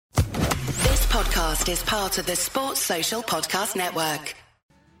podcast is part of the Sports Social Podcast Network.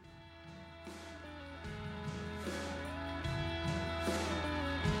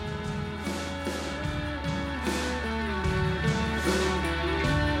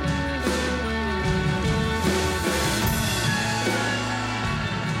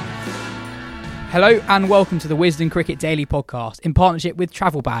 Hello and welcome to the Wisden Cricket Daily Podcast in partnership with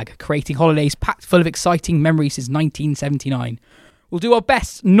Travel Bag, creating holidays packed full of exciting memories since 1979. We'll do our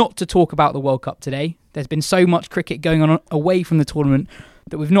best not to talk about the World Cup today. There's been so much cricket going on away from the tournament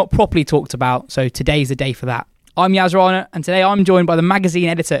that we've not properly talked about, so today's the day for that. I'm Yaz Rana, and today I'm joined by the magazine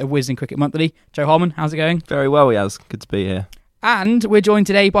editor of Wisden Cricket Monthly, Joe Harmon. How's it going? Very well, Yaz. Good to be here. And we're joined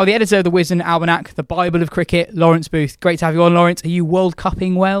today by the editor of the Wisden Almanac, the Bible of Cricket, Lawrence Booth. Great to have you on, Lawrence. Are you World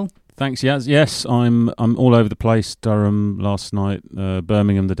Cupping well? Thanks, Yaz. Yes, I'm all over the place. Durham last night,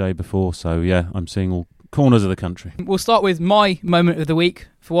 Birmingham the day before. So, yeah, I'm seeing all corners of the country. We'll start with my moment of the week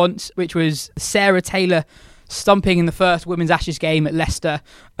for once, which was Sarah Taylor stumping in the first Women's Ashes game at Leicester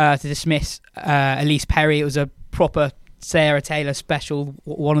to dismiss Elise Perry. It was a proper Sarah Taylor special,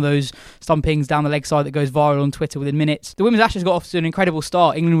 one of those stumpings down the leg side that goes viral on Twitter within minutes. The Women's Ashes got off to an incredible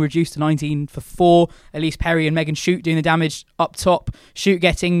start. England reduced to 19 for 4. Elise Perry and Megan Shute doing the damage up top. Shute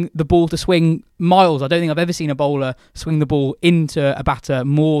getting the ball to swing miles. I don't think I've ever seen a bowler swing the ball into a batter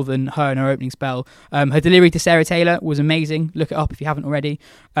more than her in her opening spell. Her delivery to Sarah Taylor was amazing. Look it up if you haven't already.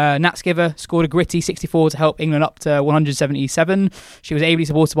 Nat Skiver scored a gritty 64 to help England up to 177. She was ably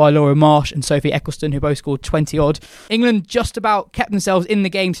supported by Laura Marsh and Sophie Eccleston, who both scored 20-odd. England just about kept themselves in the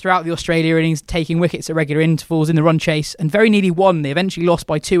game throughout the Australia innings, taking wickets at regular intervals in the run chase, and very nearly won. They eventually lost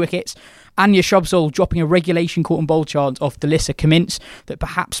by 2 wickets. Anya Shrubsole dropping a regulation caught and bowled chance off Delissa Cummins that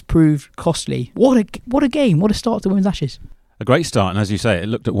perhaps proved costly. What a game, what a start to Women's Ashes. A great start, and as you say, it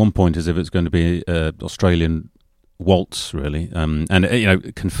looked at one point as if it's going to be Australian waltz, really,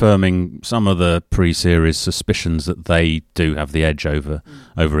 and confirming some of the pre-series suspicions that they do have the edge over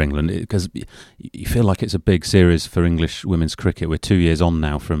England, because you feel like it's a big series for English women's cricket. We're 2 years on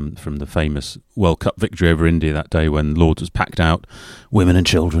now from the famous World Cup victory over India that day when Lords was packed out, women and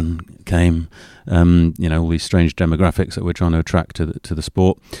children came, all these strange demographics that we're trying to attract to the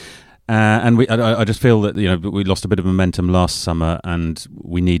sport. And I just feel that we lost a bit of momentum last summer, and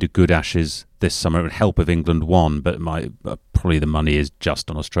we need a good Ashes this summer. It would help if England won, but probably the money is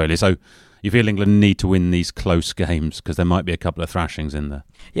just on Australia. So you feel England need to win these close games because there might be a couple of thrashings in there.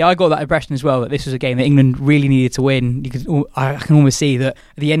 Yeah, I got that impression as well, that this was a game that England really needed to win. I can almost see that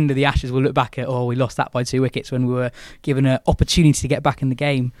at the end of the Ashes we'll look back at, we lost that by 2 wickets when we were given an opportunity to get back in the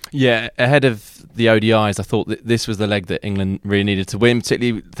game. Yeah, ahead of the ODIs, I thought that this was the leg that England really needed to win,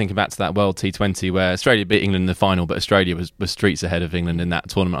 particularly thinking back to that World T20 where Australia beat England in the final, but Australia was streets ahead of England in that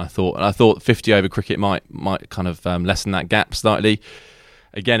tournament, I thought 50 over cricket might kind of lessen that gap slightly.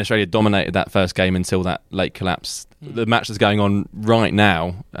 Again, Australia dominated that first game until that late collapse. The match is going on right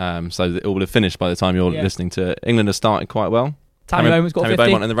now, so it will have finished by the time you're listening to it. England has started quite well. Tammy Bowman's got 50.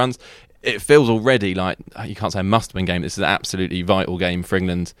 Beaumont in the runs. It feels already like, you can't say a must-win game. This is an absolutely vital game for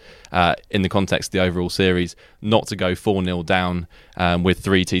England in the context of the overall series, not to go 4-0 down with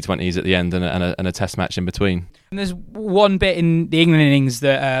 3 T20s at the end and a test match in between. And there's one bit in the England innings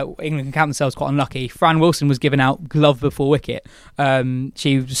that England can count themselves quite unlucky. Fran Wilson was given out glove before wicket.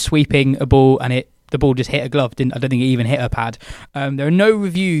 She was sweeping a ball and the ball just hit a glove. I don't think it even hit her pad. There are no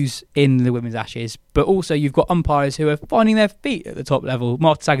reviews in the Women's Ashes, but also you've got umpires who are finding their feet at the top level.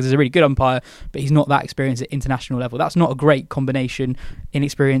 Martin Saggers is a really good umpire, but he's not that experienced at international level. That's not a great combination,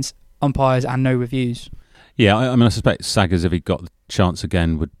 inexperienced umpires and no reviews. Yeah, I suspect Saggers, if he got the chance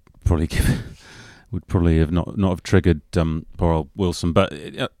again, would probably have not have triggered poor old Wilson. But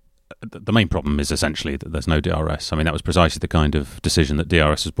the main problem is essentially that there's no DRS. I mean, that was precisely the kind of decision that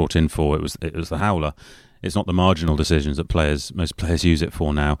DRS was brought in for. It was the howler. It's not the marginal decisions that most players use it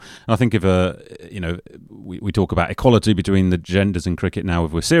for now. And I think if we talk about equality between the genders in cricket now,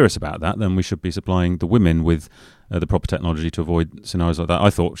 if we're serious about that, then we should be supplying the women with the proper technology to avoid scenarios like that. I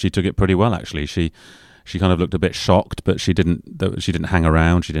thought she took it pretty well, actually. She kind of looked a bit shocked, but she didn't hang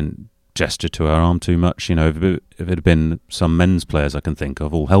around. She didn't gesture to her arm too much. If it had been some men's players I can think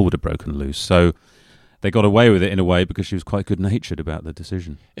of, all hell would have broken loose. So they got away with it in a way because she was quite good-natured about the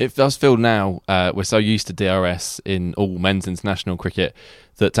decision. It does feel now, we're so used to DRS in all men's international cricket,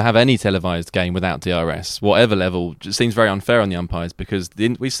 that to have any televised game without DRS, whatever level, just seems very unfair on the umpires, because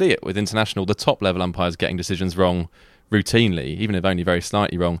we see it with international, the top-level umpires getting decisions wrong routinely, even if only very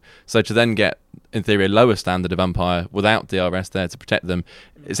slightly wrong. So to then get, in theory, a lower standard of umpire without DRS there to protect them,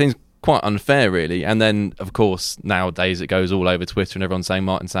 it seems quite unfair, really. And then, of course, nowadays it goes all over Twitter and everyone's saying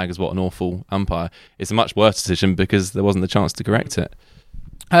Martin Saggers, what an awful umpire. It's a much worse decision because there wasn't the chance to correct it.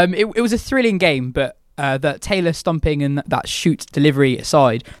 It was a thrilling game, but the Taylor stumping and that shoot delivery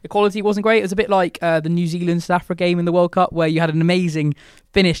aside, the quality wasn't great. It was a bit like the New Zealand-South Africa game in the World Cup, where you had an amazing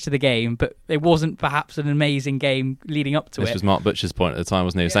finish to the game, but it wasn't perhaps an amazing game leading up to it. This was Mark Butcher's point at the time,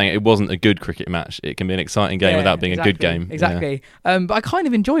 wasn't he? Saying it wasn't a good cricket match. It can be an exciting game without being a good game. Exactly. But I kind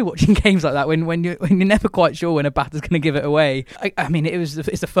of enjoy watching games like that when you're never quite sure when a batter's going to give it away. I mean, it's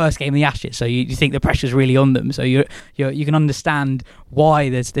the first game of the Ashes, so you think the pressure's really on them. So you can understand why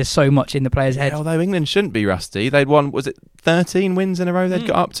there's so much in the players' heads. Although England shouldn't be rusty, they'd won, was it 13 wins in a row they'd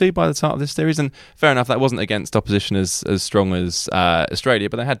got up to by the start of this series, and fair enough, that wasn't against opposition as strong as Australia,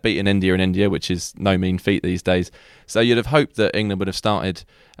 but they had beaten India, which is no mean feat these days. So you'd have hoped that England would have started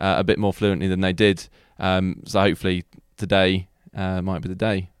a bit more fluently than they did. So hopefully today might be the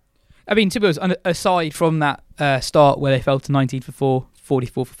day. I mean, to be honest, aside from that start where they fell to 19 for 4,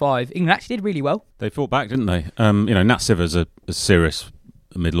 44 for 5, England actually did really well. They fought back, didn't they? Nat Siver's a serious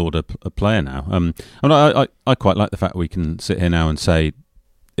middle-order player now. I quite like the fact we can sit here now and say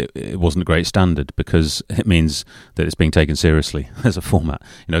it wasn't a great standard, because it means that it's being taken seriously as a format.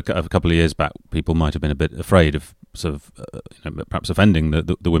 A couple of years back, people might have been a bit afraid of sort of perhaps offending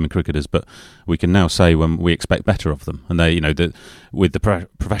the women cricketers, but we can now say when we expect better of them, and they, with the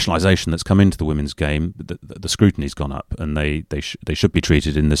professionalisation that's come into the women's game, the scrutiny's gone up, and they should be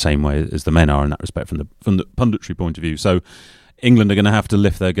treated in the same way as the men are in that respect from the punditry point of view. So England are going to have to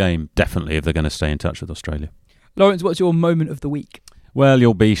lift their game, definitely, if they're going to stay in touch with Australia. Lawrence, what's your moment of the week? Well,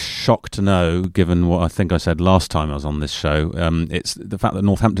 you'll be shocked to know, given what I think I said last time I was on this show, it's the fact that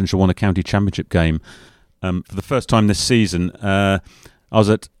Northamptonshire won a county championship game for the first time this season. I was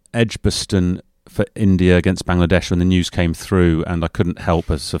at Edgbaston for India against Bangladesh when the news came through, and I couldn't help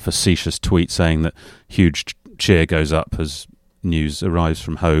a facetious tweet saying that huge cheer goes up as news arrives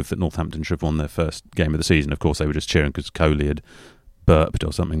from Hove that Northamptonshire have won their first game of the season. Of course, they were just cheering because Kohli had burped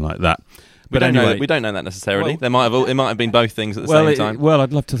or something like that. We don't know that necessarily. It might have been both things at the same time. Well,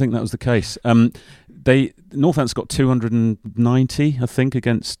 I'd love to think that was the case. Northants got 290, I think,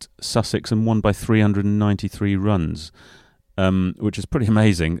 against Sussex and won by 393 runs, which is pretty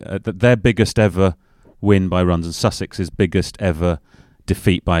amazing. Their biggest ever win by runs, and Sussex's biggest ever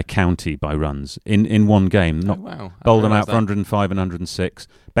defeat by a county by runs in one game. Bowled them out for 105 and 106.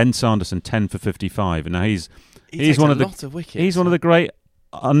 Ben Sanderson 10 for 55, and now he's one of the great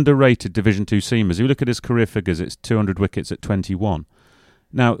underrated Division 2 seamers. If you look at his career figures, it's 200 wickets at 21.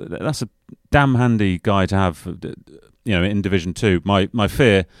 Now, that's a damn handy guy to have, in Division 2. My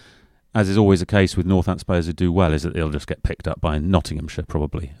fear, as is always the case with Northants players who do well, is that they'll just get picked up by Nottinghamshire,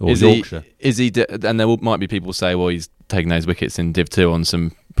 probably, or Yorkshire. And there might be people say, well, he's taking those wickets in Div 2 on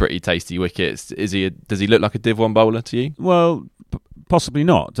some pretty tasty wickets. Does he look like a Div 1 bowler to you? Well, possibly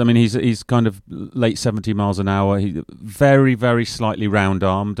not. I mean, he's kind of late 70 miles an hour. He very, very slightly round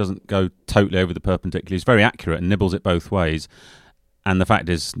arm, doesn't go totally over the perpendicular. He's very accurate and nibbles it both ways. And the fact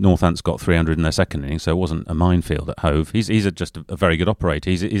is, Northants got 300 in their second innings, so it wasn't a minefield at Hove. He's just a very good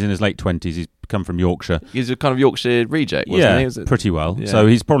operator. He's in his late 20s. He's come from Yorkshire. He's a kind of Yorkshire reject, wasn't he? Pretty well. Yeah. So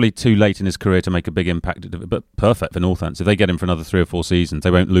he's probably too late in his career to make a big impact, but perfect for Northants. If they get him for another 3 or 4 seasons,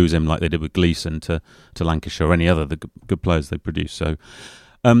 they won't lose him like they did with Gleeson to Lancashire or any other the good players they produce. So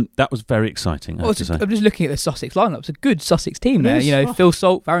that was very exciting. I'm just looking at the Sussex lineup. It's a good Sussex team there. Phil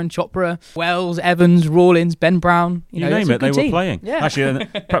Salt, Varun Chopra, Wells, Evans, Rawlins, Ben Brown. You name it, they were playing. Yeah. Actually,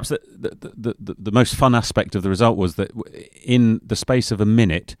 perhaps the most fun aspect of the result was that in the space of a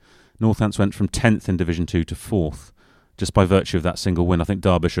minute, Northants went from 10th in Division 2 to 4th, just by virtue of that single win. I think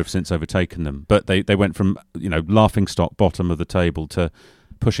Derbyshire have since overtaken them. But they went from laughingstock bottom of the table to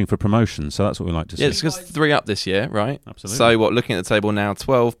pushing for promotion, so that's what we like to see. Yeah, it's because 3 up this year, right? Absolutely. So looking at the table now,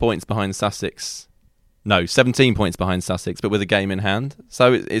 12 points behind Sussex. No, 17 points behind Sussex, but with a game in hand.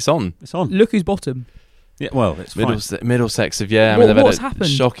 So it's on. It's on. Look who's bottom. Yeah, well, it's Middlesex have they've what's had a happened?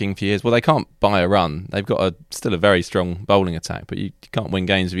 shocking few years. Well, they can't buy a run. They've got still a very strong bowling attack, but you can't win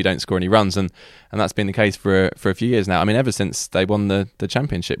games if you don't score any runs, and that's been the case for a few years now. I mean, ever since they won the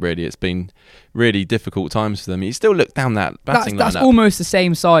championship, really, it's been really difficult times for them. You still look down that batting lineup. That's almost the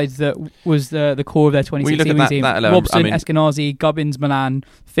same side that was the core of their 2016 team. Robson, Eskenazi, Gubbins, Milan,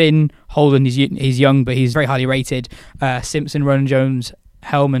 Finn, Holden. He's young, but he's very highly rated. Simpson, Ronan Jones,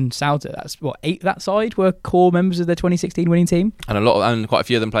 Hellman, Souter. That's 8 that side were core members of their 2016 winning team, and quite a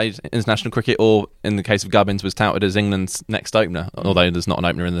few of them played international cricket, or in the case of Gubbins, was touted as England's next opener. Although there's not an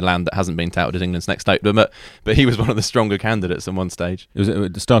opener in the land that hasn't been touted as England's next opener, but he was one of the stronger candidates at one stage. It was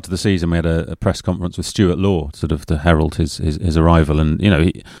at the start of the season. We had a press conference with Stuart Law, sort of to herald his arrival, and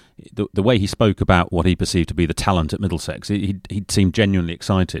the way he spoke about what he perceived to be the talent at Middlesex, he seemed genuinely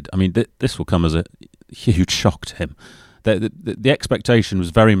excited. I mean, this will come as a huge shock to him. The expectation was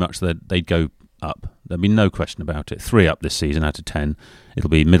very much that they'd go up. There'd be no question about it. 3 up this season out of 10. It'll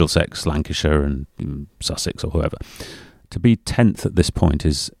be Middlesex, Lancashire, and Sussex or whoever. To be 10th at this point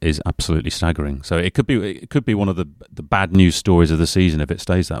is absolutely staggering. So it could be one of the bad news stories of the season if it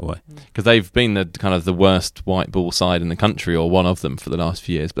stays that way. Because they've been the kind of the worst white ball side in the country, or one of them, for the last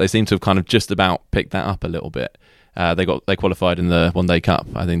few years. But they seem to have kind of just about picked that up a little bit. They qualified in the One Day Cup,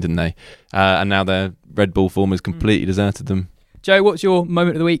 I think, didn't they? And now their red ball form has completely deserted them. Joe, what's your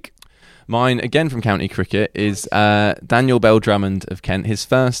moment of the week? Mine, again from county cricket, is Daniel Bell-Drummond of Kent. His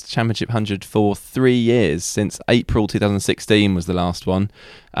first Championship 100 for 3 years, since April 2016 was the last one.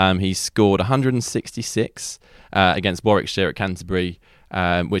 He scored 166 against Warwickshire at Canterbury,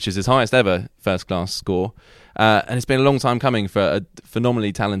 which is his highest ever first-class score. And it's been a long time coming for a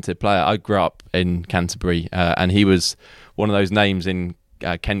phenomenally talented player. I grew up in Canterbury, and he was one of those names in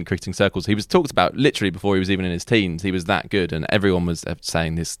Kent cricketing circles. He was talked about literally before he was even in his teens. He was that good, and everyone was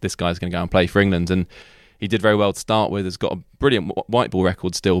saying this guy's going to go and play for England. And he did very well to start with. Has got a brilliant white ball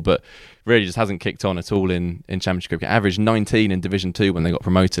record still, but really just hasn't kicked on at all in Championship cricket. Averaged 19 in Division 2 when they got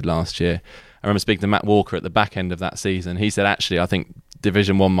promoted last year. I remember speaking to Matt Walker at the back end of that season. He said, actually, I think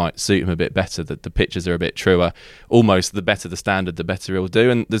Division 1 might suit him a bit better, that the pitches are a bit truer. Almost the better the standard, the better he'll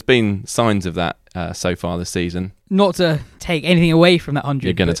do. And there's been signs of that so far this season. Not to take anything away from that 100.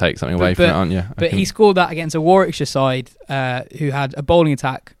 You're going to take something away from it, aren't you? But he scored that against a Warwickshire side who had a bowling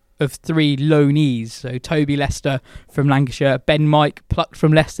attack of 3 low knees. So Toby Lester from Lancashire, Ben Mike plucked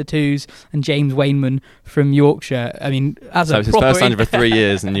from Leicester Twos, and James Wainman from Yorkshire. I mean, so it's his first 100 for 3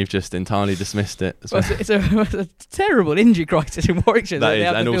 years, and you've just entirely dismissed it. Well, it's a terrible injury crisis in Warwickshire. That is, they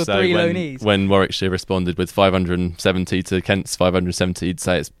have and to also 3 low knees. When Warwickshire responded with 570 to Kent's 570, you'd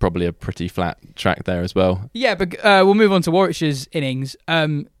say it's probably a pretty flat track there as well. Yeah, but we'll move on to Warwickshire's innings.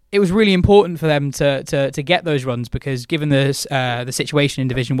 It was really important for them to get those runs, because given the situation in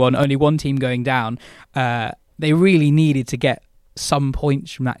Division 1, only one team going down, they really needed to get some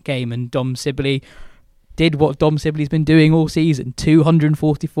points from that game. And Dom Sibley did what Dom Sibley's been doing all season,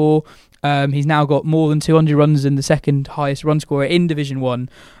 244. He's now got more than 200 runs and the second highest run scorer in Division 1.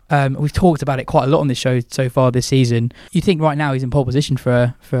 We've talked about it quite a lot on this show so far this season. You think right now he's in pole position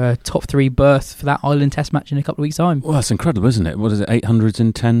for a top 3 berth for that Ireland Test match in a couple of weeks' time? Well, that's incredible, isn't it? What is it,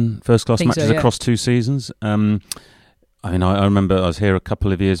 810 first-class matches across 2 seasons? I mean, I remember I was here a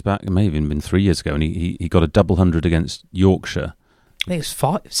couple of years back, it may have even been 3 years ago, and he got a double 100 against Yorkshire. I think it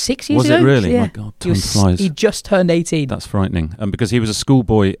was 6 years was ago. Was it really? Yeah. My God, time flies. He just turned 18. That's frightening. Because he was a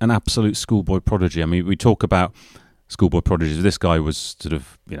schoolboy, an absolute schoolboy prodigy. I mean, we talk about schoolboy prodigies. This guy was sort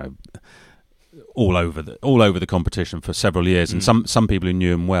of, all over the competition for several years. And some people who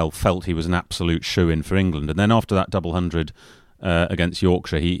knew him well felt he was an absolute shoo-in for England. And then after that double 100 against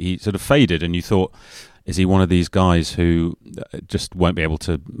Yorkshire, he sort of faded, and you thought, is he one of these guys who just won't be able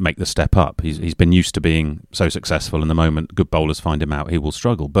to make the step up? He's been used to being so successful, and the moment good bowlers find him out, he will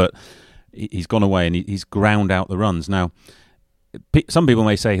struggle. But he's gone away, and he's ground out the runs. Now, some people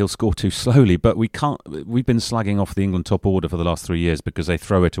may say he'll score too slowly, but we can't. We've been slagging off the England top order for the last 3 years because they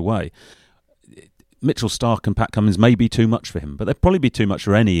throw it away. Mitchell Starc and Pat Cummins may be too much for him, but they'd probably be too much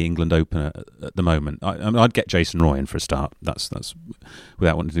for any England opener at the moment. I'd get Jason Roy in for a start. That's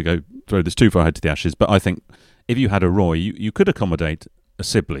without wanting to throw this too far ahead to the Ashes. But I think if you had a Roy, you could accommodate a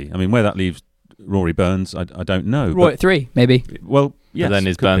Sibley. I mean, where that leaves Rory Burns, I don't know. Roy at 3, maybe. Well, yes. But then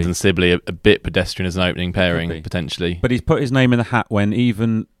is Burns and Sibley a bit pedestrian as an opening pairing, potentially? But he's put his name in the hat when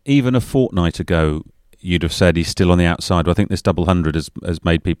even a fortnight ago, you'd have said he's still on the outside. But I think this double 100 has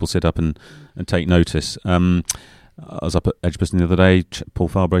made people sit up and take notice. I was up at Edgbaston the other day. Paul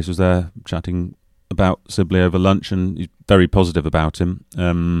Farbrace was there chatting about Sibley over lunch, and he's very positive about him.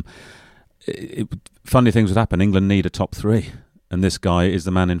 Funny things would happen. England need a top 3, and this guy is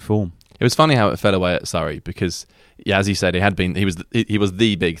the man in form. It was funny how it fell away at Surrey because, yeah, as you said, he was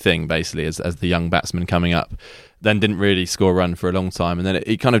the big thing basically as the young batsman coming up. Then didn't really score a run for a long time, and then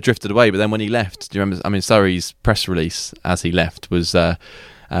he kind of drifted away. But then when he left, do you remember? I mean, Surrey's press release as he left was. They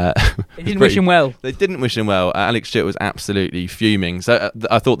didn't wish him well. They didn't wish him well. Alex Stewart was absolutely fuming. So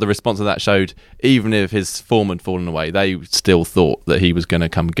I thought the response of that showed, even if his form had fallen away, they still thought that he was going to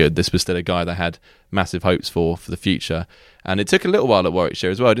come good. This was still a guy they had massive hopes for the future. And it took a little while at Warwickshire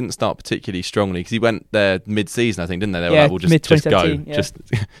as well. It didn't start particularly strongly because he went there mid-season, I think, didn't they? They were like, well, just go. Yeah.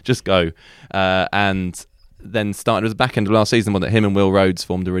 Just go. And then started, it was the back end of last season when him and Will Rhodes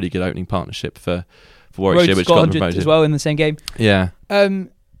formed a really good opening partnership for Warwickshire, Rhodes which got got 100 promoted as well in the same game. Yeah.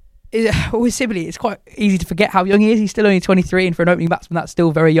 with Sibley, it's quite easy to forget how young he is. He's still only 23, and for an opening batsman, that's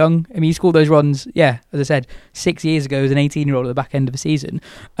still very young. I mean, he scored those runs, as I said, 6 years ago as an 18-year-old at the back end of the season.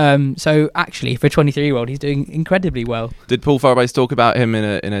 So actually, for a 23-year-old, he's doing incredibly well. Did Paul Farabase talk about him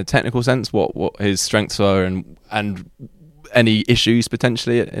in a technical sense? What his strengths were and any issues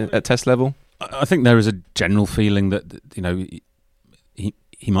potentially at Test level? I think there is a general feeling that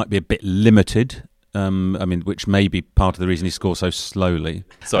he might be a bit limited. Which may be part of the reason he scores so slowly.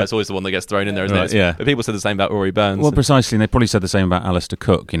 So it's always the one that gets thrown in there, isn't it? Yeah. But people said the same about Rory Burns. Well, precisely, and they probably said the same about Alistair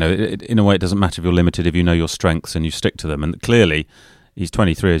Cook. In a way, it doesn't matter if you're limited if you know your strengths and you stick to them. And clearly, he's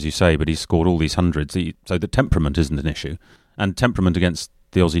 23, as you say, but he's scored all these hundreds. So the temperament isn't an issue. And temperament against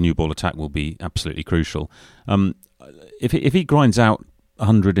the Aussie new ball attack will be absolutely crucial. If he grinds out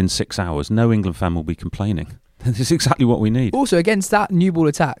 100 in 6 hours, no England fan will be complaining. This is exactly what we need. Also, against that new ball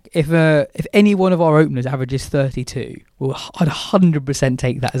attack, if any one of our openers averages 32, well, I'd 100%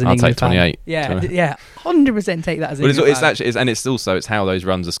 take that as an England fan. I'll take 28. Yeah, 100% take that as an England fan. It's how those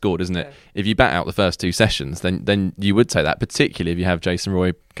runs are scored, isn't it? Yeah. If you bat out the first 2 sessions, then you would take that, particularly if you have Jason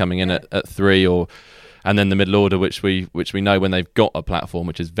Roy coming in at 3 and then the middle order, which we know when they've got a platform,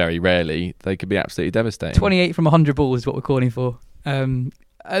 which is very rarely, they could be absolutely devastating. 28 from 100 balls is what we're calling for.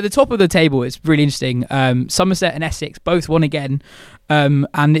 At the top of the table, it's really interesting. Somerset and Essex both won again,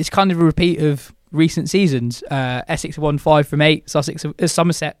 and it's kind of a repeat of recent seasons. Essex have won 5 from 8.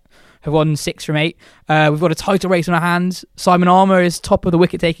 Somerset have won 6 from 8. We've got a title race on our hands. Simon Armour is top of the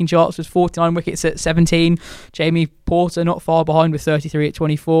wicket-taking charts with 49 wickets at 17. Jamie Porter not far behind with 33 at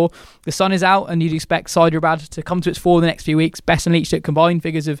 24. The sun is out, and you'd expect Hyderabad to come to its fore the next few weeks. Best and Leach took combined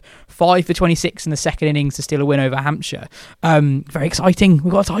figures of 5 for 26 in the second innings to steal a win over Hampshire. Very exciting.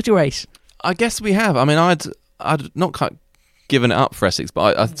 We've got a title race. I guess we have. I mean, I'd not quite given it up for Essex,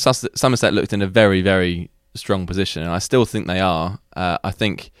 but Somerset looked in a very, very strong position, and I still think they are. I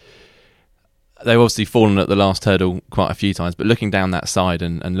think they've obviously fallen at the last hurdle quite a few times, but looking down that side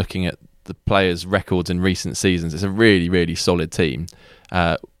and looking at the players' records in recent seasons, it's a really, really solid team.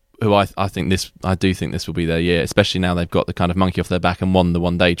 Who I do think this will be their year, especially now they've got the kind of monkey off their back and won the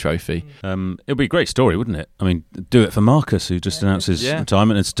one-day trophy. It'll be a great story, wouldn't it? I mean, do it for Marcus, who just announced his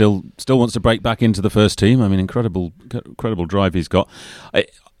retirement and still wants to break back into the first team. I mean, incredible drive he's got. I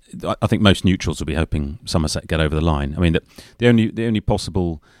think most neutrals will be hoping Somerset get over the line. I mean, the only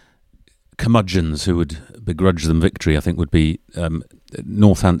possible curmudgeons who would begrudge them victory, I think, would be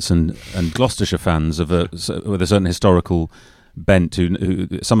Northampton and Gloucestershire fans with a certain historical bent. Who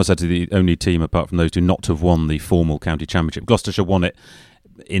Somerset are the only team, apart from those two, not to have won the formal county championship. Gloucestershire won it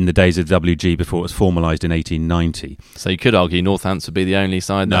in the days of WG before it was formalised in 1890. So you could argue Northampton would be the only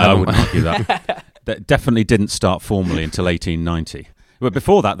side. No, I wouldn't argue that. That definitely didn't start formally until 1890. But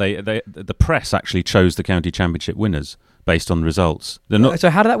before that, the press actually chose the county championship winners based on results. So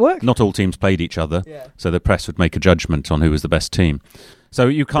how did that work? Not all teams played each other, so the press would make a judgment on who was the best team. So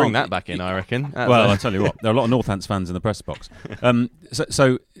you can't bring that back in, I reckon. Well, I tell you what, there are a lot of Northants fans in the press box.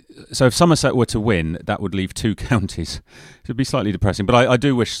 So if Somerset were to win, that would leave 2 counties. It would be slightly depressing, but I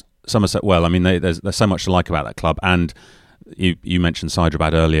do wish Somerset well. I mean, there's so much to like about that club, and you mentioned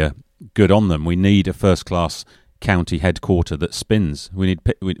Hyderabad earlier. Good on them. We need a first-class county headquarter that spins.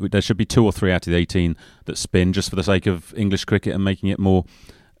 There should be 2 or 3 out of the 18 that spin, just for the sake of English cricket and making it more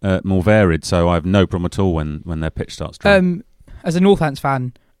varied. So I have no problem at all when their pitch starts drying. As a Northants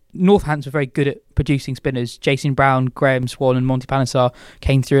fan, Northants were very good at producing spinners. Jason Brown, Graham Swan and Monty Panesar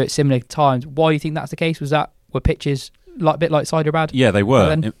came through at similar times. Why do you think that's the case? Were pitches a bit like Hyderabad? Yeah, they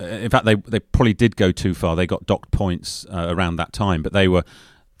were. In fact, they probably did go too far. They got docked points around that time, but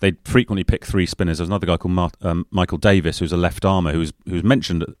they'd frequently pick 3 spinners. There's another guy called Michael Davis, who's a left armer, who was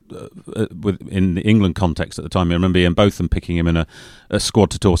mentioned in the England context at the time. I remember Ian Botham picking him in a squad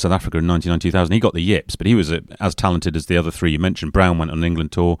to tour South Africa in 1999-2000. He got the yips, but he was as talented as the other 3 you mentioned. Brown went on an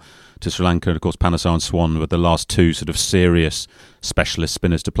England tour to Sri Lanka, and of course Panesar and Swan were the last 2 sort of serious specialist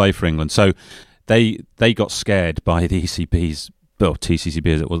spinners to play for England. So they got scared by the ECB's, well, TCCB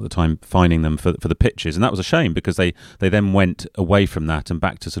as it was at the time, fining them for the pitches, and that was a shame, because they then went away from that and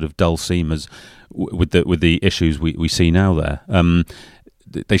back to sort of dull seamers with the issues we see now there.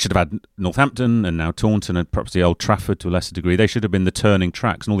 They should have had Northampton and now Taunton and perhaps the Old Trafford to a lesser degree. They should have been the turning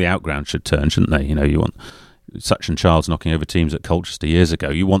tracks, and all the outgrounds should turn, shouldn't they? You want Such and Childs knocking over teams at Colchester years ago.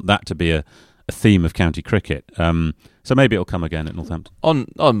 You want that to be a theme of county cricket. So maybe it'll come again at Northampton.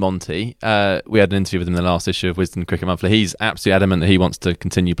 On Monty, we had an interview with him in the last issue of Wisden Cricket Monthly. He's absolutely adamant that he wants to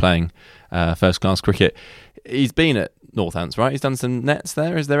continue playing first-class cricket. He's been at Northampton, right? He's done some nets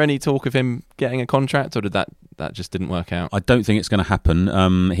there. Is there any talk of him getting a contract, or did that just didn't work out? I don't think it's going to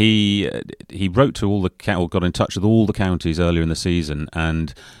happen. He wrote to all the or got in touch with all the counties earlier in the season,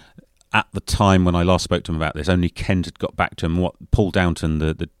 and at the time when I last spoke to him about this, only Kent had got back to him. What Paul Downton,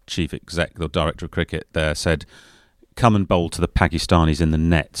 the chief exec, the director of cricket there, said, come and bowl to the Pakistanis in the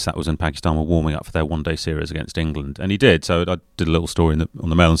nets. That was when Pakistan were warming up for their one-day series against England. And he did. So I did a little story on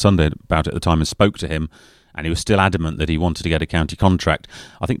the Mail on Sunday about it at the time and spoke to him. And he was still adamant that he wanted to get a county contract.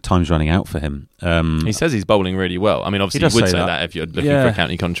 I think time's running out for him. He says he's bowling really well. I mean, obviously you would say that if you're looking for a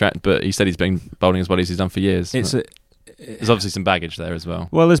county contract, but he said he's been bowling as well as he's done for years. There's obviously some baggage there as well.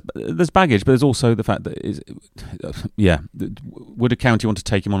 Well, there's baggage, but there's also the fact that, would a county want to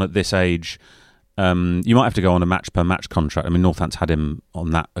take him on at this age? You might have to go on a match-per-match contract. I mean, Northants had him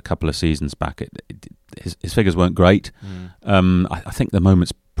on that a couple of seasons back. His figures weren't great. I think the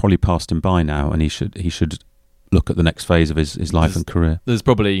moment's probably passed him by now, and he should look at the next phase of his life and career. There's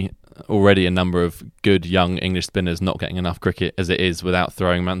probably already a number of good young English spinners not getting enough cricket as it is without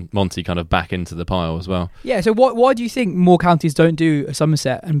throwing Monty kind of back into the pile as well. Yeah, so why do you think more counties don't do a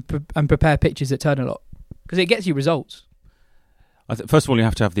Somerset and prepare pitches that turn a lot? Because it gets you results. First of all, you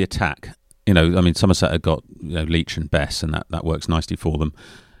have to have the attack. Somerset have got Leach and Bess, and that works nicely for them.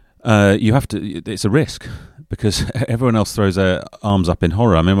 You have to. It's a risk because everyone else throws their arms up in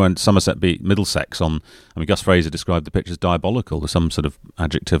horror. I mean, when Somerset beat Middlesex Gus Fraser described the pitch as diabolical, or some sort of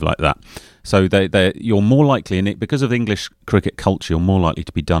adjective like that. So you're more likely, because of English cricket culture, you're more likely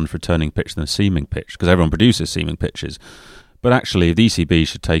to be done for a turning pitch than a seaming pitch, because everyone produces seaming pitches. But actually, the ECB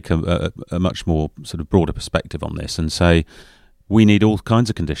should take a much more sort of broader perspective on this and say, we need all kinds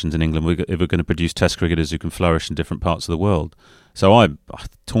of conditions in England if we're going to produce Test cricketers who can flourish in different parts of the world. So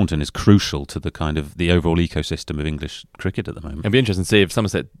Taunton is crucial to the overall ecosystem of English cricket at the moment. It'd be interesting to see if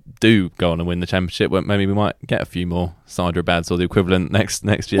Somerset do go on and win the championship. Well, maybe we might get a few more Hyderabad or the equivalent next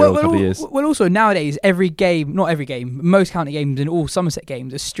year or a couple of years. Well, also nowadays most county games and all Somerset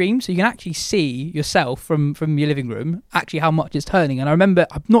games are streamed, so you can actually see yourself from your living room actually how much it's turning. And I remember,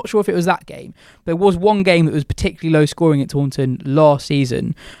 I'm not sure if it was that game, but there was one game that was particularly low scoring at Taunton last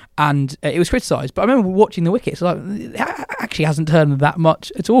season, and it was criticised. But I remember watching the wickets, it actually hasn't turned that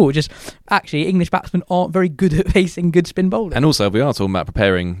much at all. Just actually, English batsmen aren't very good at facing good spin bowling. And also, if we are talking about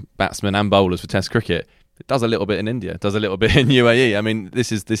preparing batsmen and bowlers for Test cricket, it does a little bit in India, does a little bit in UAE. I mean,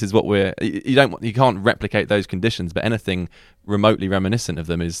 this is what you can't replicate those conditions, but anything remotely reminiscent of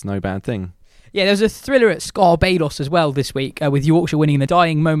them is no bad thing. Yeah, there was a thriller at Barbados as well this week, with Yorkshire winning in the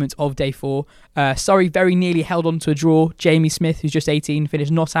dying moments of day 4. Surrey very nearly held on to a draw. Jamie Smith, who's just 18,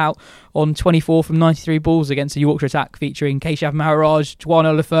 finished not out on 24 from 93 balls against the Yorkshire attack featuring Keshav Maharaj, Juan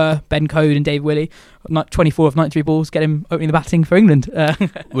Olafur, Ben Code and David Willey. 24 of 93 balls, get him opening the batting for England.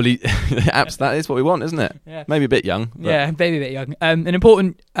 Well, that is what we want, isn't it? Yeah. Maybe a bit young. But. Yeah, maybe a bit young. An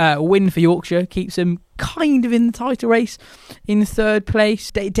important win for Yorkshire keeps them kind of in the title race in third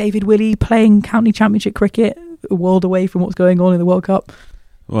place. David Willey playing county championship cricket a world away from what's going on in the World Cup.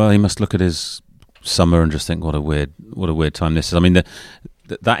 Well, he must look at his summer and just think, what a weird time this is. I mean,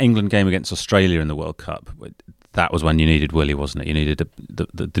 that England game against Australia in the World Cup, that was when you needed Willey, wasn't it? You needed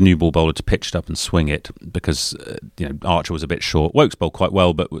the new ball bowler to pitch it up and swing it, because Archer was a bit short. Wokes bowled quite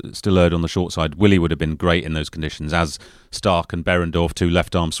well, but still erred on the short side. Willey would have been great in those conditions, as Stark and Berendorf, two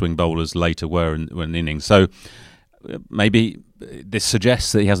left-arm swing bowlers, later were in innings. So maybe this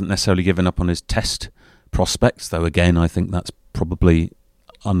suggests that he hasn't necessarily given up on his Test prospects, though again, I think that's probably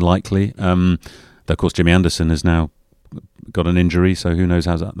unlikely. Though, of course, Jimmy Anderson has now got an injury, so who knows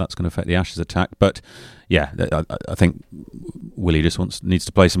how that's going to affect the Ashes attack. But yeah, I think Willey just needs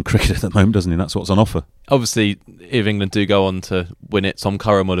to play some cricket at the moment, doesn't he? That's what's on offer. Obviously, if England do go on to win it, Tom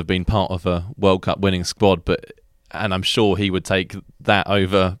Curran would have been part of a World Cup winning squad, and I'm sure he would take that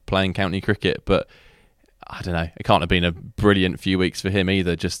over playing county cricket. But I don't know, it can't have been a brilliant few weeks for him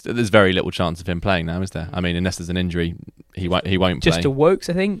either. Just there's very little chance of him playing now, is there? I mean, unless there's an injury, he won't play. Just to Wokes,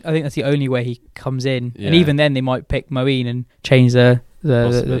 I think that's the only way he comes in. Yeah. And even then, they might pick Moeen and change the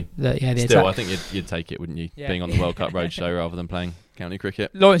Still, attack. I think you'd take it, wouldn't you? Yeah. Being on the World Cup roadshow rather than playing county cricket.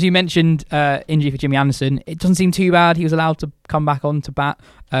 Lawrence, you mentioned injury for Jimmy Anderson. It doesn't seem too bad. He was allowed to come back on to bat.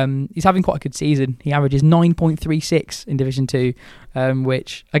 He's having quite a good season. He averages 9.36 in Division 2,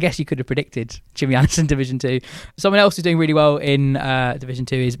 which I guess you could have predicted Jimmy Anderson Division 2. Someone else who's doing really well in Division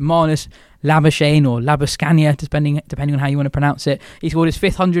 2 is Marnus Labuschagne, or Labuschagne, depending on how you want to pronounce it. He scored his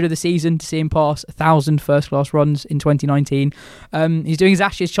 5th 100 of the season to see him pass 1,000 first-class runs in 2019. He's doing his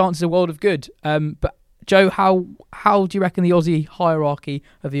Ashes chances a world of good. But Joe, how do you reckon the Aussie hierarchy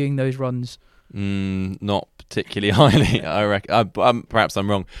are viewing those runs? Not particularly highly, I reckon. Perhaps I'm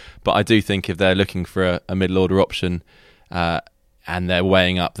wrong, but I do think if they're looking for a middle-order option and they're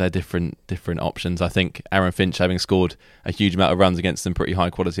weighing up their different options, I think Aaron Finch, having scored a huge amount of runs against some pretty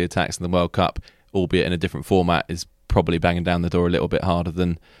high-quality attacks in the World Cup, albeit in a different format, is probably banging down the door a little bit harder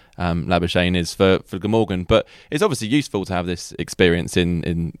than Labuschagne is for Glamorgan. But it's obviously useful to have this experience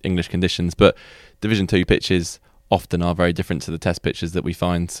in English conditions. But Division 2 pitches often are very different to the test pitches that we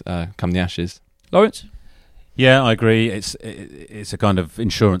find come the Ashes. Lawrence? Yeah, I agree. It's a kind of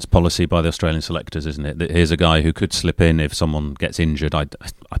insurance policy by the Australian selectors, isn't it? That here's a guy who could slip in if someone gets injured. I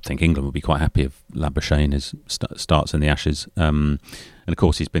think England would be quite happy if Labuschagne starts in the Ashes. And of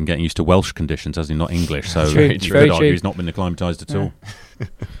course, he's been getting used to Welsh conditions, hasn't he? Not English. So you could argue he's not been acclimatised at all.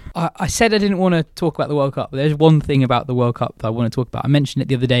 I said I didn't want to talk about the World Cup, but there's one thing about the World Cup that I want to talk about. I mentioned it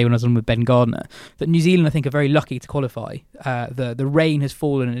the other day when I was on with Ben Gardner, that New Zealand, I think, are very lucky to qualify. The rain has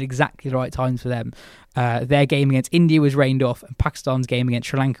fallen at exactly the right times for them. Their game against India was rained off, and Pakistan's game against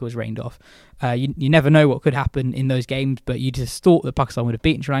Sri Lanka was rained off. You never know what could happen in those games, but you just thought that Pakistan would have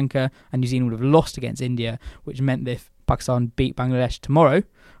beaten Sri Lanka and New Zealand would have lost against India, which meant that if Pakistan beat Bangladesh tomorrow,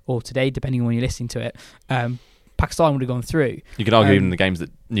 or today, depending on when you're listening to it, Pakistan would have gone through. You could argue even the games that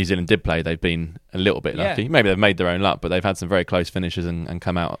New Zealand did play, they've been a little bit lucky. Maybe they've made their own luck, but they've had some very close finishes and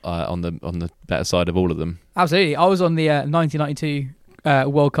come out on the better side of all of them. Absolutely. I was on the 1992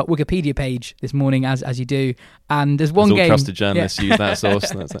 World Cup Wikipedia page this morning, as you do, and there's one game. Trusted journalists use that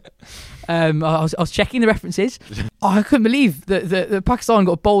source. That's it. I was checking the references. I couldn't believe that Pakistan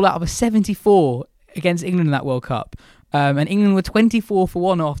got bowled out of a 74 against England in that World Cup, and England were 24 for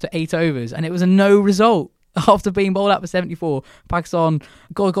 1 after 8 overs, and it was a no result. After being bowled out for 74, Pakistan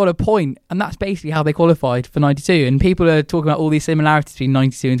got a point, and that's basically how they qualified for 92. And people are talking about all these similarities between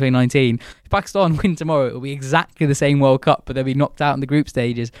 92 and 2019. If Pakistan win tomorrow, it will be exactly the same World Cup, but they'll be knocked out in the group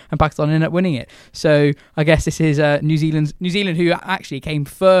stages, and Pakistan end up winning it. So I guess this is New Zealand, who actually came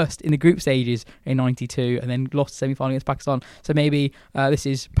first in the group stages in 92 and then lost the semi-final against Pakistan. So maybe this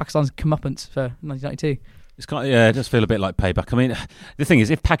is Pakistan's comeuppance for 1992. It's kind of, it does feel a bit like payback. I mean, the thing is,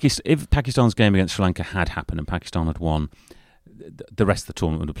 if Pakistan's game against Sri Lanka had happened and Pakistan had won, the rest of the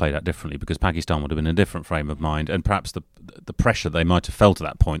tournament would have played out differently, because Pakistan would have been in a different frame of mind, and perhaps the pressure they might have felt at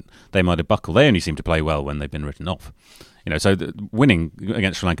that point, they might have buckled. They only seem to play well when they've been written off. So winning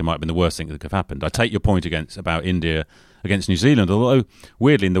against Sri Lanka might have been the worst thing that could have happened. I take your point about India against New Zealand, although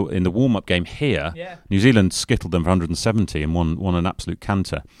weirdly in the warm-up game here, New Zealand skittled them for 170 and won an absolute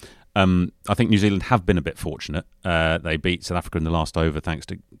canter. I think New Zealand have been a bit fortunate. They beat South Africa in the last over thanks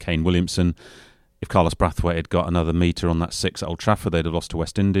to Kane Williamson. If Carlos Brathwaite had got another metre on that 6 at Old Trafford, they'd have lost to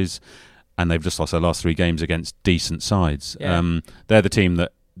West Indies, and they've just lost their last 3 games against decent sides. They're the team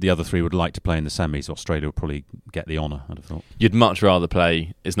that the other 3 would like to play in the semis. Australia would probably get the honour, I'd have thought. You'd much rather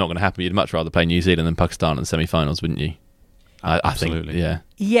play, it's not going to happen, you'd much rather play New Zealand than Pakistan in the semi-finals, wouldn't you? Absolutely. I think, yeah.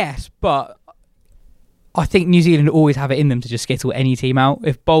 Yes, but I think New Zealand always have it in them to just skittle any team out.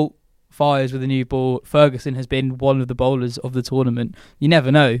 If Bolt fires with a new ball, Ferguson has been one of the bowlers of the tournament. You never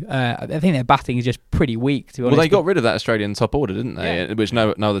know. I think their batting is just pretty weak, to be honest. Well, they got rid of that Australian top order, didn't they? Yeah. Which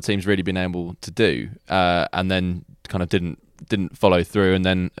no other team's really been able to do, and then kind of didn't follow through, and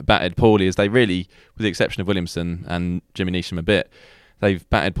then batted poorly, as they really, with the exception of Williamson and Jimmy Neesham a bit, they've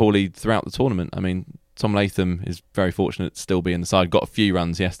batted poorly throughout the tournament. I mean, Tom Latham is very fortunate to still be in the side. Got a few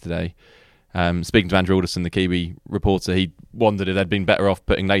runs yesterday. Speaking to Andrew Alderson, the Kiwi reporter, he wondered if they'd been better off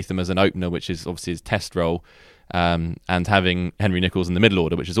putting Latham as an opener, which is obviously his test role, and having Henry Nicholls in the middle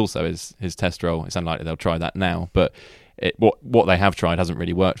order, which is also his test role. It's unlikely they'll try that now, but what they have tried hasn't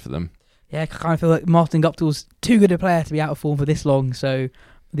really worked for them. Yeah, I kind of feel like Martin Guptill's too good a player to be out of form for this long, so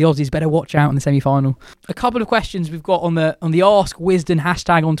the Aussies better watch out in the semi-final. A couple of questions we've got on the Ask Wisden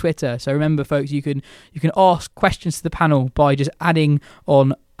hashtag on Twitter. So remember, folks, you can ask questions to the panel by just adding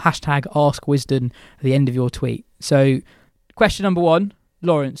on hashtag Ask Wisden at the end of your tweet. So question number 1,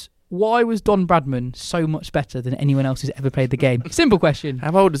 Lawrence, why was Don Bradman so much better than anyone else who's ever played the game? Simple question.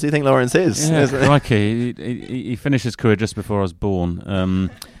 How old does he think Lawrence is? Yeah, he finished his career just before I was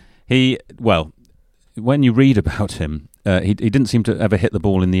born. When you read about him, he didn't seem to ever hit the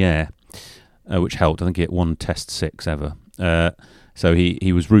ball in the air, which helped. I think he hit 1 Test 6 ever. So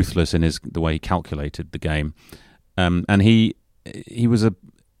he was ruthless in the way he calculated the game, and he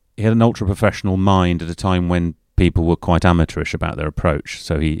had an ultra-professional mind at a time when people were quite amateurish about their approach.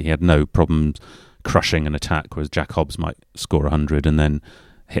 So he had no problems crushing an attack, whereas Jack Hobbs might score 100 and then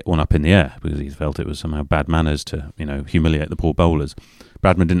hit one up in the air because he felt it was somehow bad manners to humiliate the poor bowlers.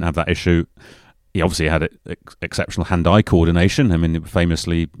 Bradman didn't have that issue. He obviously had exceptional hand-eye coordination. I mean, he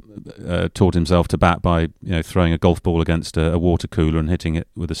famously taught himself to bat by throwing a golf ball against a water cooler and hitting it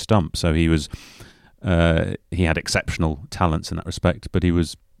with a stump. So he had exceptional talents in that respect, but he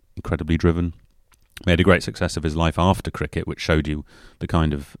was incredibly driven. Made a great success of his life after cricket, which showed you the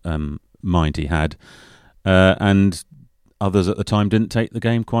kind of mind he had. And others at the time didn't take the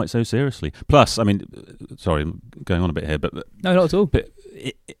game quite so seriously. Plus, I mean, sorry, I'm going on a bit here, but no, not at all. But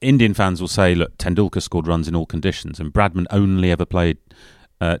Indian fans will say, look, Tendulkar scored runs in all conditions, and Bradman only ever played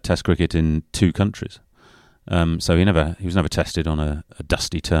Test cricket in 2 countries. So he was never tested on a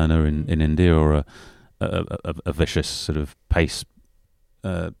dusty Turner in India or a vicious sort of pace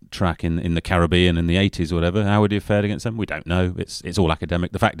track in the Caribbean in the 80s or whatever. How would he have fared against them? We don't know. It's all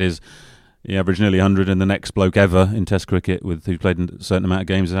academic. The fact is, he averaged nearly 100, and the next bloke ever in Test cricket who played in a certain amount of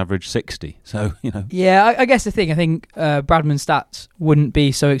games has averaged 60. So, Yeah, I guess I think Bradman's stats wouldn't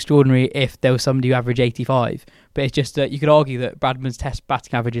be so extraordinary if there was somebody who averaged 85. But it's just that you could argue that Bradman's Test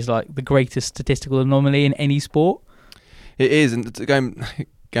batting average is like the greatest statistical anomaly in any sport. It is, and going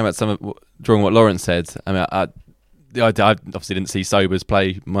back to drawing what Lawrence said, I mean, I obviously didn't see Sobers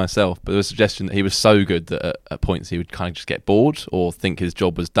play myself, but there was a suggestion that he was so good that at points he would kind of just get bored or think his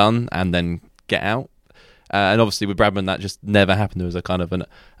job was done and then get out. And obviously with Bradman, that just never happened. There was a kind of an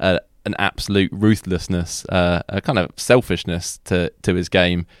absolute ruthlessness, a kind of selfishness to his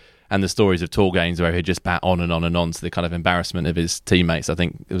game. And the stories of tour games where he'd just bat on and on and on to the kind of embarrassment of his teammates. I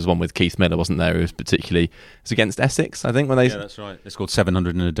think there was one with Keith Miller, wasn't there? It was against Essex, I think. Yeah, that's right. They scored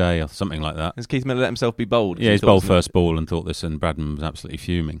 700 in a day or something like that. Has Keith Miller let himself be bowled? Yeah, he's bowled first ball and thought this, and Bradman was absolutely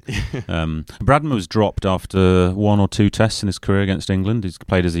fuming. Bradman was dropped after 1 or 2 tests in his career against England. He's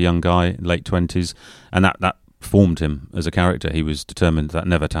played as a young guy, late 20s, and that formed him as a character. He was determined that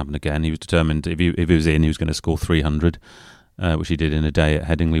never to happen again. He was determined if he was in, he was going to score 300. Which he did in a day at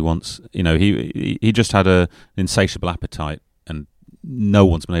Headingley once. He just had an insatiable appetite, and no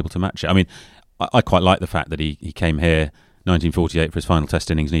one's been able to match it. I mean, I quite like the fact that he came here 1948 for his final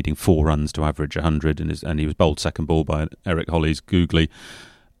Test innings, needing 4 runs to average 100, and he was bowled second ball by Eric Holly's googly,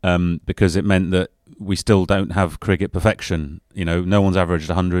 because it meant that we still don't have cricket perfection. No one's averaged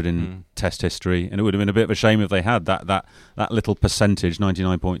 100 in Test history, and it would have been a bit of a shame if they had that little percentage,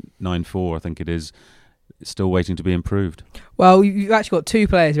 99.94, I think it is. It's still waiting to be improved. Well, you've actually got 2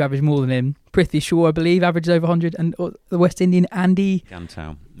 players who average more than him. Prithvi Shaw, I believe, averages over 100, and the West Indian Andy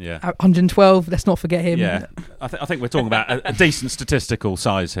Gantow, 112. Let's not forget him. Yeah, I think we're talking about a decent statistical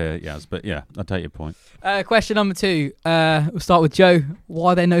size here, Yaz. But yeah, I take your point. Question number 2. We'll start with Joe.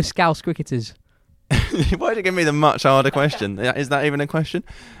 Why are there no Scouse cricketers? Why did you give me the much harder question? Is that even a question?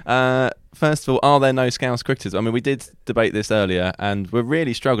 First of all, are there no Scouse cricketers? I mean, we did debate this earlier, and we're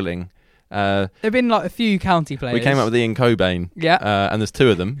really struggling. There have been like a few county players. We came up with Ian Cobain, and there's 2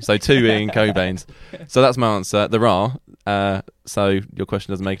 of them, so 2 Ian Cobains. So that's my answer. There are. So your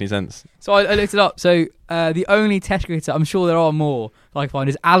question doesn't make any sense. So I looked it up. So the only Test cricketer, I'm sure there are more, I find,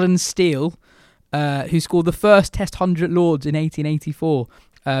 is Alan Steele, who scored the first Test 100 at Lords in 1884.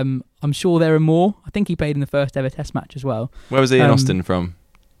 I'm sure there are more. I think he played in the first ever Test match as well. Where was Ian Austin from?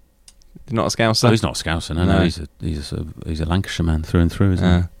 Not a Scouser? Oh, he's not a Scouser. No. He's a Lancashire man through and through,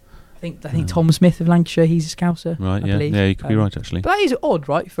 isn't he? I think Tom Smith of Lancashire, he's a Scouser. Right, yeah. believe. Yeah, you could be right, actually. But that is odd,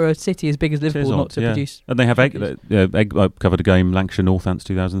 right, for a city as big as Liverpool not to produce. And they have Egg. I covered a game, Lancashire Northants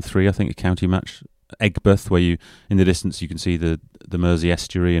 2003, I think, a county match, Egbeth, where you, in the distance, you can see the Mersey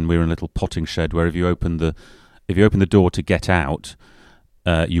estuary, and we're in a little potting shed where if you open the door to get out,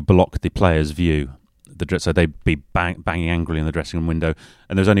 you block the player's view. So they'd be banging angrily in the dressing room window,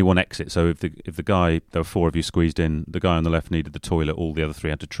 and there's only one exit. So if the guy, there were 4 of you squeezed in, the guy on the left needed the toilet, all the other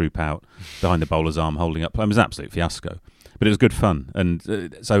 3 had to troop out behind the bowler's arm, holding up. It was an absolute fiasco, but it was good fun. And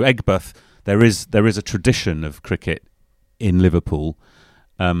so Egbeth, there is a tradition of cricket in Liverpool,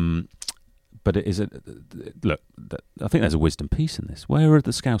 but it is look. I think there's a wisdom piece in this. Where are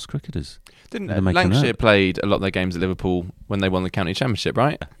the Scouse cricketers? Didn't Lancashire played a lot of their games at Liverpool when they won the county championship,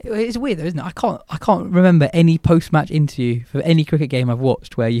 right? It's weird though, isn't it? I can't remember any post-match interview for any cricket game I've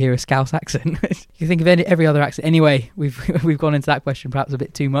watched where you hear a Scouse accent. You think of every other accent. Anyway, we've gone into that question perhaps a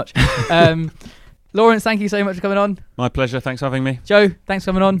bit too much. Lawrence, thank you so much for coming on. My pleasure. Thanks for having me. Joe, thanks for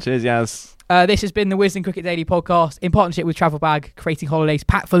coming on. Cheers, Yaz. This has been the Wisden Cricket Daily podcast in partnership with Travel Bag, creating holidays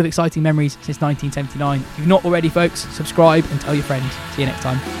packed full of exciting memories since 1979. If you've not already, folks, subscribe and tell your friends. See you next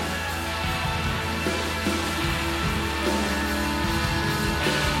time.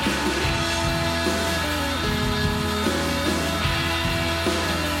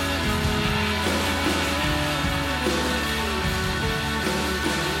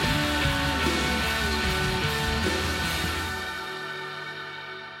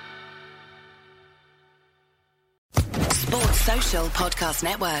 Sports Social Podcast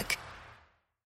Network.